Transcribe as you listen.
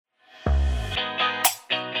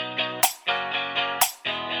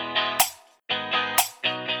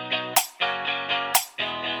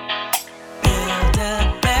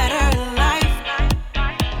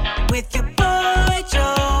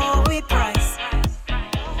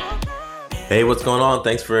Hey, what's going on?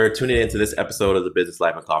 Thanks for tuning into this episode of the Business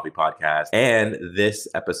Life and Coffee podcast. And this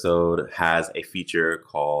episode has a feature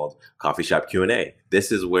called Coffee Shop Q&A.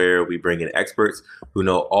 This is where we bring in experts who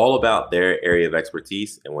know all about their area of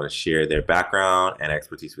expertise and want to share their background and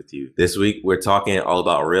expertise with you. This week, we're talking all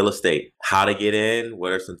about real estate, how to get in,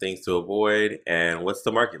 what are some things to avoid, and what's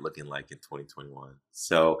the market looking like in 2021.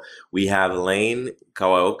 So we have Lane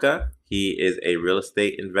Kawaoka. He is a real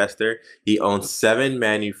estate investor. He owns 7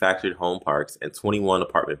 manufactured home parks and 21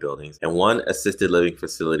 apartment buildings and 1 assisted living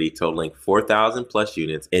facility totaling 4,000 plus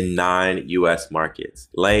units in 9 U.S. markets.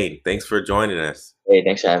 Lane, thanks for joining us. Hey,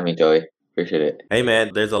 thanks for having me, Joey. Appreciate it. Hey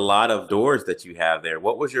man, there's a lot of doors that you have there.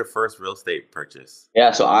 What was your first real estate purchase?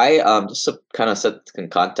 Yeah, so I just to kind of set in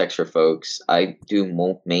context for folks, I do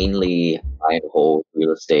mainly buy and hold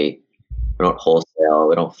real estate. We don't wholesale,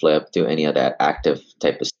 we don't flip, do any of that active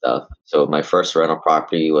type of stuff. So my first rental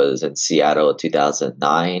property was in Seattle in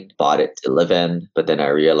 2009, bought it to live in, but then I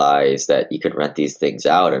realized that you could rent these things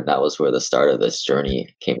out, and that was where the start of this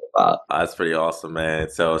journey came about. That's pretty awesome, man.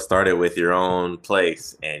 So it started with your own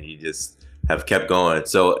place and you just have kept going.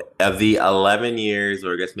 So of the 11 years,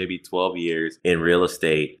 or I guess maybe 12 years in real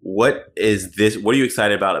estate, what are you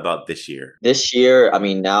excited about this year? This year, I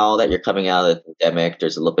mean, now that you're coming out of the pandemic,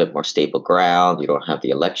 there's a little bit more stable ground. You don't have the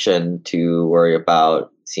election to worry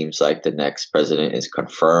about. Seems like the next president is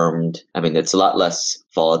confirmed. I mean, it's a lot less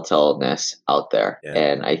volatileness out there. Yeah.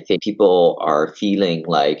 And I think people are feeling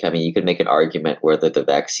like, I mean, you could make an argument whether the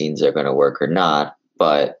vaccines are going to work or not.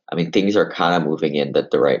 But I mean, things are kind of moving in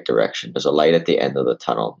the right direction. There's a light at the end of the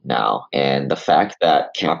tunnel now. And the fact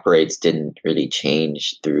that cap rates didn't really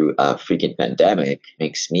change through a freaking pandemic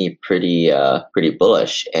makes me pretty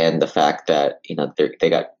bullish. And the fact that, they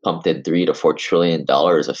got pumped in $3 to $4 trillion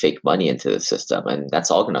of fake money into the system, and that's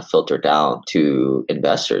all going to filter down to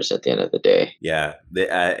investors at the end of the day. Yeah,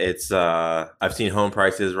 I've seen home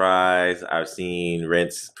prices rise. I've seen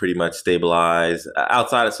rents pretty much stabilize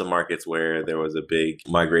outside of some markets where there was a big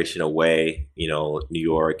migration away, New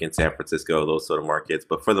York and San Francisco, those sort of markets.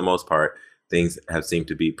 But for the most part, things have seemed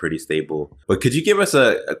to be pretty stable. But could you give us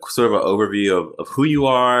a sort of an overview of who you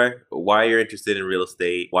are, why you're interested in real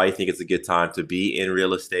estate, why you think it's a good time to be in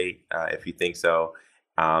real estate, if you think so,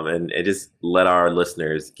 and just let our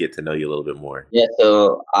listeners get to know you a little bit more. Yeah,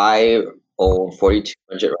 so I own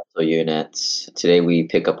 4,200 rental units. Today we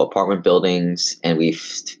pick up apartment buildings and we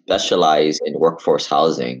specialize in workforce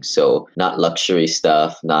housing. So not luxury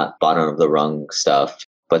stuff, not bottom of the rung stuff,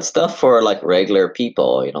 but stuff for like regular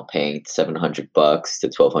people, paying $700 to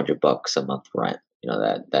 $1,200 a month rent.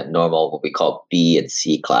 That normal, what we call B and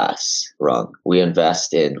C class rung. We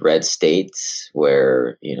invest in red states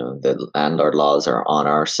where, the landlord laws are on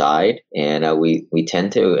our side. And we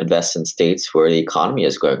tend to invest in states where the economy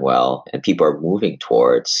is going well and people are moving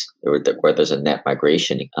towards, where there's a net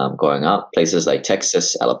migration going up. Places like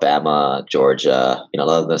Texas, Alabama, Georgia, a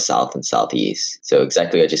lot of the South and Southeast. So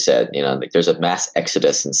exactly what you said, there's a mass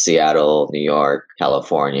exodus in Seattle, New York,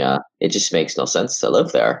 California. It just makes no sense to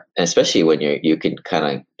live there. And especially when you can kind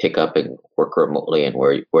of pick up and work remotely and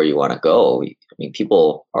where you want to go.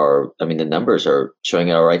 I mean, the numbers are showing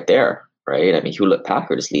it all right there, right? I mean, Hewlett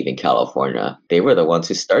Packard is leaving California. They were the ones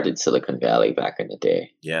who started Silicon Valley back in the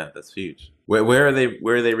day. Yeah, that's huge. Where are they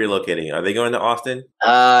relocating? Are they going to Austin?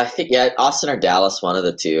 I think, Austin or Dallas, one of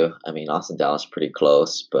the two. I mean, Austin, Dallas, pretty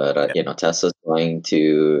close, but Tesla's going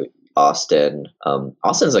to Austin.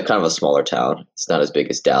 Austin's a kind of a smaller town. It's not as big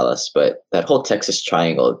as Dallas, but that whole Texas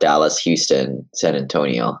triangle, Dallas, Houston, San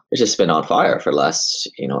Antonio, it's just been on fire for the last,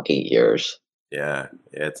 8 years. Yeah,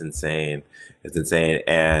 it's insane. It's insane.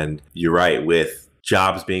 And you're right, with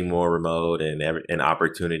jobs being more remote and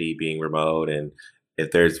opportunity being remote. And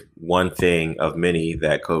if there's one thing of many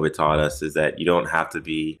that COVID taught us is that you don't have to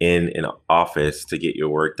be in an office to get your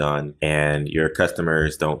work done. And your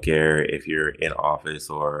customers don't care if you're in office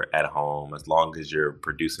or at home, as long as you're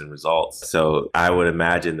producing results. So I would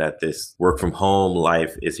imagine that this work from home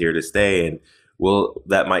life is here to stay. And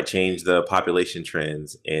that might change the population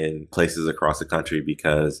trends in places across the country,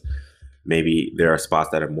 because maybe there are spots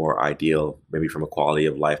that are more ideal, maybe from a quality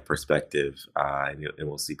of life perspective, and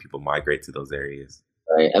we'll see people migrate to those areas.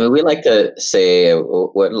 Right. I mean, we like to say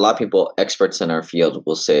what a lot of people, experts in our field,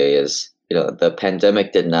 will say is, the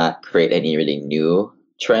pandemic did not create any really new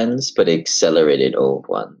trends, but accelerated old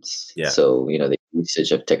ones. Yeah. So, the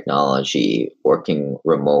usage of technology, working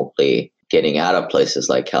remotely, getting out of places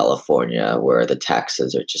like California where the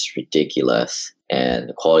taxes are just ridiculous and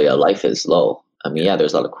the quality of life is low. I mean,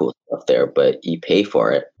 there's a lot of cool stuff there, but you pay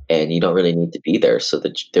for it and you don't really need to be there. So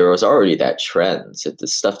there was already that trend. So the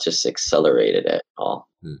stuff just accelerated it all.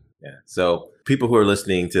 Yeah. So people who are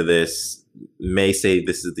listening to this may say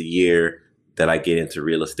this is the year that I get into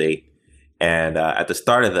real estate. And at the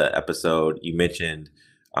start of the episode, you mentioned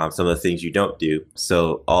some of the things you don't do.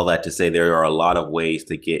 So all that to say, there are a lot of ways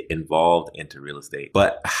to get involved into real estate.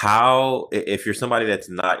 But how, if you're somebody that's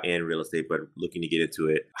not in real estate but looking to get into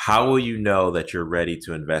it, how will you know that you're ready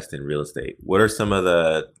to invest in real estate? What are some of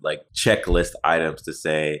the like checklist items to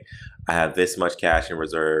say, I have this much cash in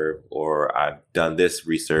reserve, or I've done this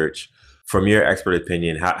research? From your expert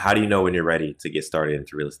opinion, how do you know when you're ready to get started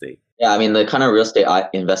into real estate? Yeah, I mean, the kind of real estate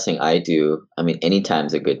investing I do, I mean,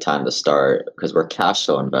 anytime's a good time to start because we're cash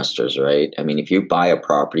flow investors, right? I mean, if you buy a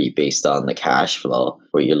property based on the cash flow,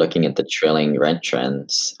 where you're looking at the trailing rent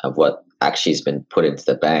trends of what actually has been put into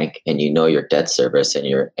the bank, and you know your debt service and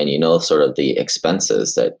you know sort of the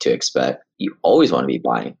expenses that to expect, you always want to be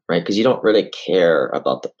buying, right? Because you don't really care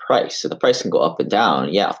about the price. So the price can go up and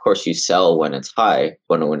down. Yeah, of course you sell when it's high,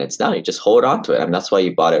 but when it's down, you just hold on to it. I mean, that's why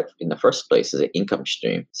you bought it in the first place, as an income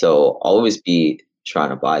stream. So always be trying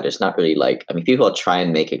to buy. There's not really like, I mean, people try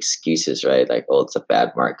and make excuses, right? Like, oh, it's a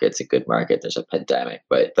bad market, it's a good market, there's a pandemic,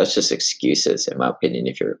 but that's just excuses, in my opinion,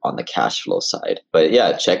 if you're on the cash flow side. But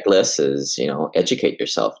yeah, checklist is, educate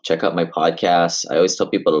yourself. Check out my podcast. I always tell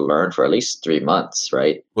people to learn for at least 3 months,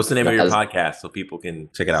 right? What's the name of your podcast so people can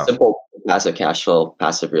check it out? Simple passive cash flow,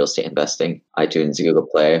 passive real estate investing, iTunes, Google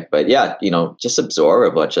Play. But yeah, just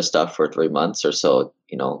absorb a bunch of stuff for 3 months or so.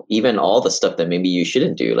 Even all the stuff that maybe you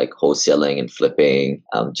shouldn't do, like wholesaling and flipping,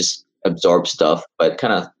 just absorb stuff. But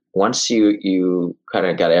kind of once you kind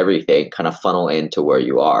of got everything, kind of funnel into where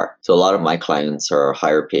you are. So a lot of my clients are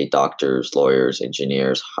higher paid doctors, lawyers,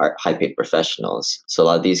 engineers, high paid professionals. So a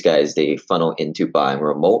lot of these guys, they funnel into buying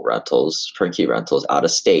remote rentals, turnkey rentals out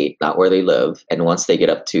of state, not where they live. And once they get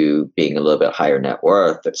up to being a little bit higher net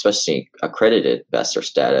worth, especially accredited investor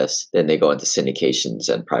status, then they go into syndications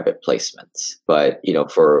and private placements. But,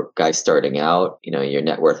 for guys starting out, your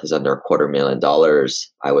net worth is under $250,000.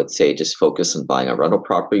 I would say just focus on buying a rental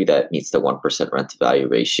property that meets the 1% rent to value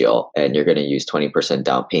ratio. And you're going to use 20%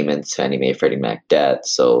 down payments, Fannie Mae, Freddie Mac debt.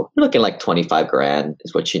 So you're looking like 25 grand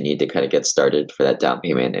is what you need to kind of get started for that down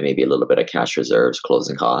payment, and maybe a little bit of cash reserves,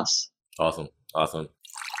 closing costs. Awesome.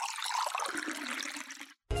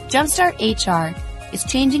 Jumpstart HR is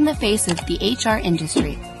changing the face of the HR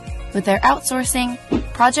industry with their outsourcing,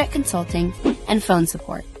 project consulting, and phone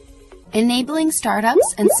support, enabling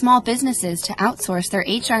startups and small businesses to outsource their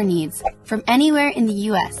HR needs from anywhere in the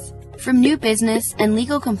U.S., from new business and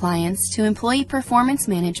legal compliance to employee performance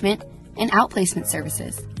management and outplacement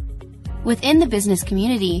services. Within the business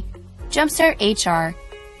community, Jumpstart HR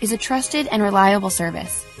is a trusted and reliable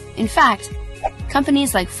service. In fact,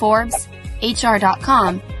 companies like Forbes,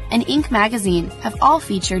 HR.com, and Inc. magazine have all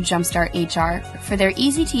featured Jumpstart HR for their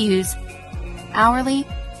easy-to-use, hourly,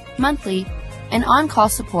 monthly, and on-call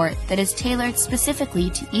support that is tailored specifically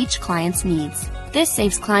to each client's needs. This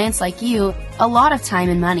saves clients like you a lot of time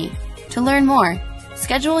and money. To learn more,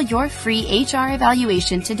 schedule your free HR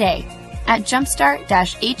evaluation today at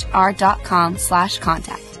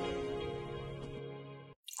jumpstart-hr.com/contact.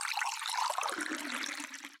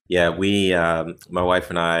 Yeah, my wife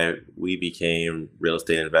and I, we became real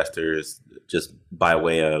estate investors just by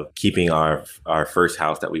way of keeping our first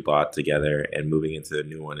house that we bought together and moving into the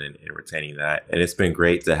new one and retaining that. And it's been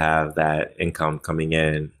great to have that income coming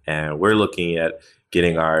in. And we're looking at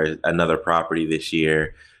getting another property this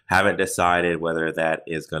year. Haven't decided whether that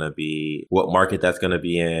is going to be what market that's going to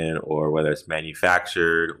be in, or whether it's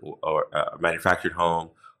manufactured or a manufactured home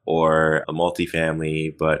or a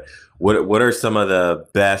multifamily. But what are some of the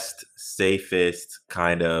best, safest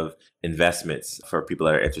kind of investments for people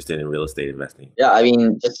that are interested in real estate investing? Yeah, I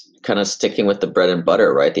mean, just kind of sticking with the bread and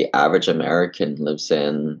butter, right? The average American lives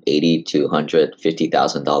in $80,000 to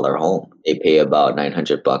 $150,000 home. They pay about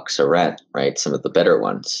 $900 a rent, right? Some of the better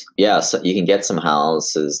ones. Yeah, so you can get some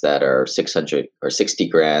houses that are 600 or 60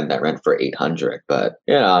 grand that rent for 800. But,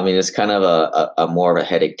 I mean, it's kind of a more of a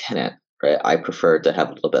headache tenant. Right? I prefer to have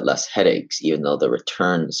a little bit less headaches, even though the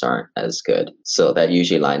returns aren't as good. So that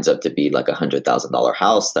usually lines up to be like $100,000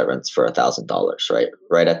 house that rents for $1,000, right?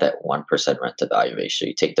 Right at that 1% rent to value ratio.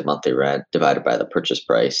 You take the monthly rent divided by the purchase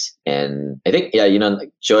price. And I think,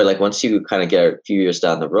 Joy, like once you kind of get a few years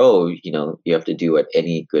down the road, you have to do what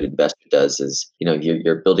any good investor does is,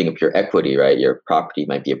 you're building up your equity, right? Your property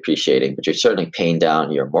might be appreciating, but you're certainly paying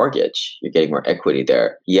down your mortgage. You're getting more equity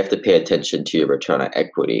there. You have to pay attention to your return on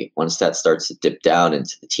equity. Once that starts to dip down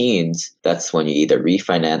into the teens, that's when you either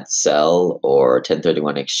refinance, sell, or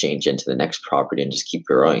 1031 exchange into the next property and just keep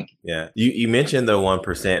growing. Yeah. You mentioned the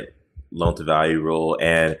 1% loan to value rule.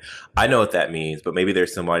 And I know what that means, but maybe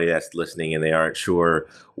there's somebody that's listening and they aren't sure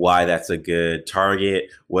why that's a good target.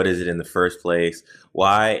 What is it in the first place?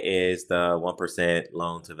 Why is the 1%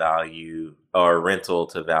 loan to value or rental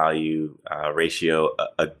to value ratio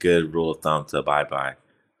a good rule of thumb to abide by?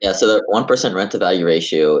 Yeah, so the 1% rent to value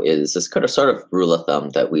ratio is this kind of sort of rule of thumb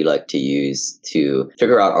that we like to use to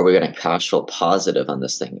figure out, are we going to cash flow positive on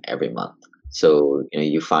this thing every month? So,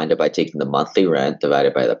 you find it by taking the monthly rent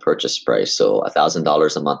divided by the purchase price. So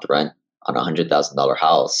 $1,000 a month rent on a $100,000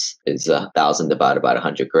 house is 1,000 divided by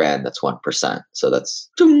 100 grand. That's 1%. So that's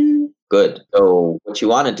good. So what you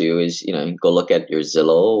want to do is, go look at your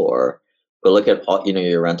Zillow or go look at all,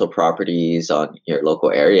 your rental properties on your local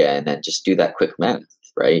area and then just do that quick math.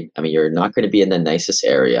 Right? I mean, you're not going to be in the nicest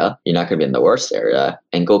area. You're not going to be in the worst area.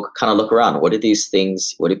 And go kind of look around. What are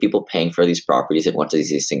people paying for these properties and what do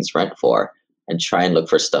these things rent for? And try and look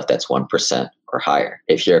for stuff that's 1% or higher.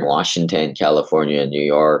 If you're in Washington, California, New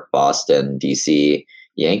York, Boston, DC,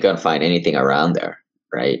 you ain't going to find anything around there,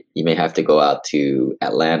 right? You may have to go out to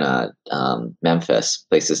Atlanta, Memphis,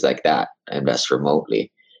 places like that, invest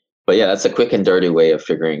remotely. But yeah, that's a quick and dirty way of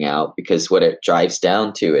figuring out, because what it drives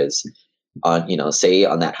down to is, say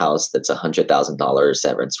on that house that's $100,000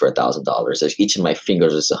 that rents for $1,000. If each of my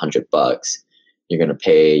fingers is $100, you're going to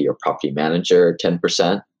pay your property manager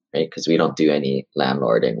 10%, right? Because we don't do any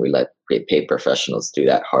landlording. We pay professionals do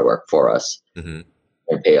that hard work for us. Mm-hmm.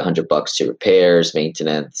 And pay $100 to repairs,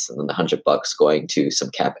 maintenance, and then the $100 going to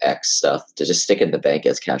some CapEx stuff to just stick in the bank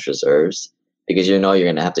as cash reserves. Because you're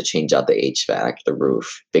going to have to change out the HVAC, the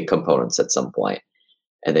roof, big components at some point.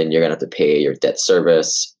 And then you're going to have to pay your debt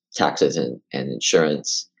service, taxes and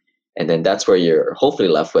insurance. And then that's where you're hopefully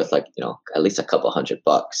left with at least a couple $100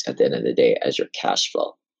 at the end of the day as your cash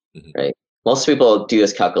flow, right? Most people do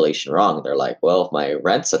this calculation wrong. They're like, well, if my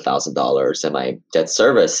rent's $1,000 and my debt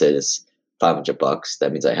service is $500,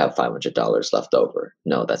 that means I have $500 left over.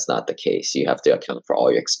 No, that's not the case. You have to account for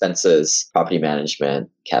all your expenses, property management,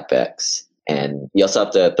 CapEx. And you also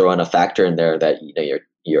have to throw in a factor in there that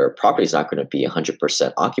your property is not going to be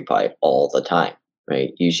 100% occupied all the time.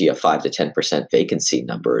 Right. Usually a 5 to 10% vacancy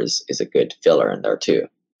number is a good filler in there too.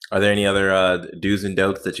 Are there any other do's and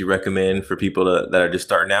don'ts that you recommend for people that are just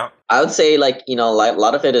starting out? I would say a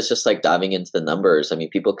lot of it is just like diving into the numbers. I mean,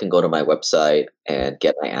 people can go to my website and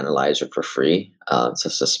get my analyzer for free. It's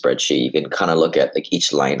just a spreadsheet. You can kind of look at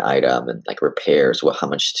each line item and repairs, how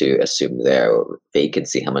much to assume there, or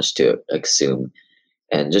vacancy, how much to assume.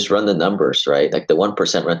 And just run the numbers, right? Like the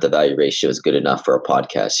 1% rent to value ratio is good enough for a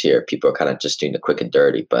podcast here. People are kind of just doing the quick and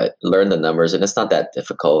dirty, but learn the numbers and it's not that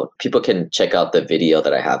difficult. People can check out the video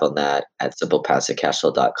that I have on that at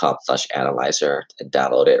simplepassivecashflow.com/analyzer and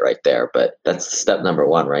download it right there. But that's step number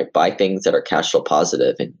one, right? Buy things that are cash flow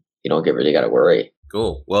positive and you don't really got to worry.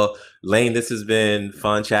 Cool. Well, Lane, this has been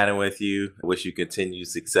fun chatting with you. I wish you continued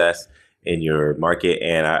success in your market.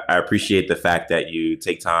 And I appreciate the fact that you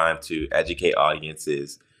take time to educate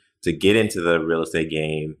audiences to get into the real estate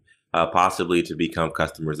game, possibly to become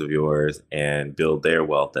customers of yours and build their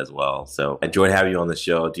wealth as well. So enjoyed having you on the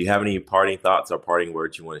show. Do you have any parting thoughts or parting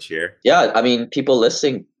words you want to share? Yeah, I mean, people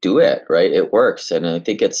listening, do it, right? It works. And I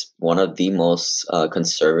think it's one of the most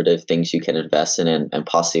conservative things you can invest in and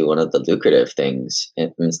possibly one of the lucrative things.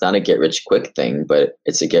 It's not a get rich quick thing, but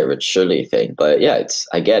it's a get rich surely thing. But yeah,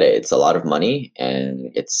 I get it. It's a lot of money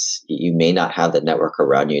and you may not have the network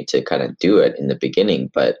around you to kind of do it in the beginning,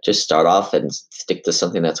 but just start off and stick to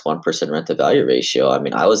something that's 1% rent to value ratio. I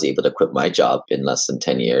mean, I was able to quit my job in less than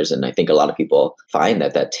 10 years. And I think a lot of people find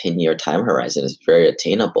that 10-year time horizon is very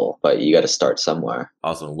attainable, but you got to start somewhere.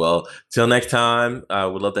 Awesome. Well, till next time,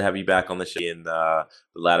 we'd love to have you back on the show in the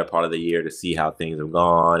latter part of the year to see how things have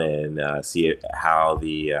gone and see how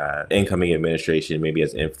the incoming administration maybe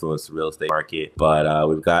has influenced the real estate market. But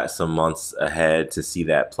we've got some months ahead to see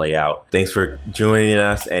that play out. Thanks for joining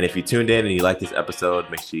us. And if you tuned in and you like this episode,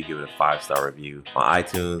 make sure you give it a 5-star review on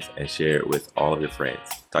iTunes and share it with all of your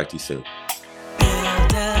friends. Talk to you soon.